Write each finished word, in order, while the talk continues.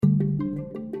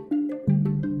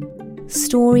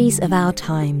Stories of Our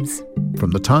Times.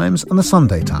 From The Times and The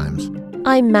Sunday Times.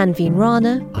 I'm Manveen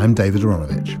Rana. I'm David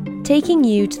Aronovich. Taking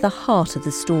you to the heart of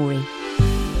the story.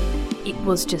 It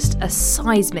was just a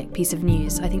seismic piece of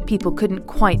news. I think people couldn't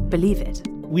quite believe it.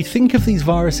 We think of these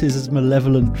viruses as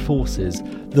malevolent forces.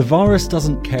 The virus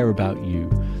doesn't care about you.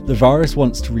 The virus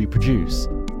wants to reproduce.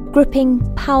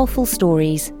 Gripping, powerful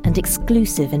stories and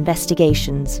exclusive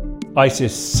investigations.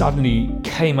 ISIS suddenly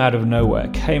came out of nowhere,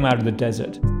 came out of the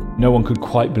desert. No one could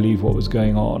quite believe what was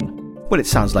going on. Well, it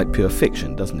sounds like pure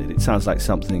fiction, doesn't it? It sounds like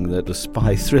something that a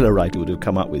spy thriller writer would have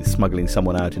come up with, smuggling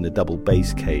someone out in a double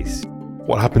bass case.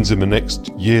 What happens in the next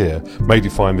year may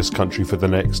define this country for the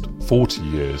next 40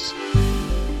 years.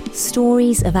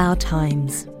 Stories of Our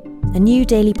Times, a new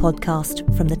daily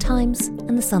podcast from The Times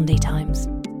and The Sunday Times.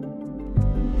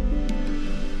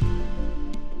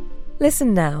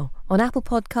 Listen now on Apple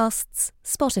Podcasts,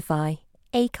 Spotify,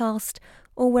 Acast,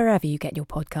 or wherever you get your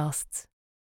podcasts.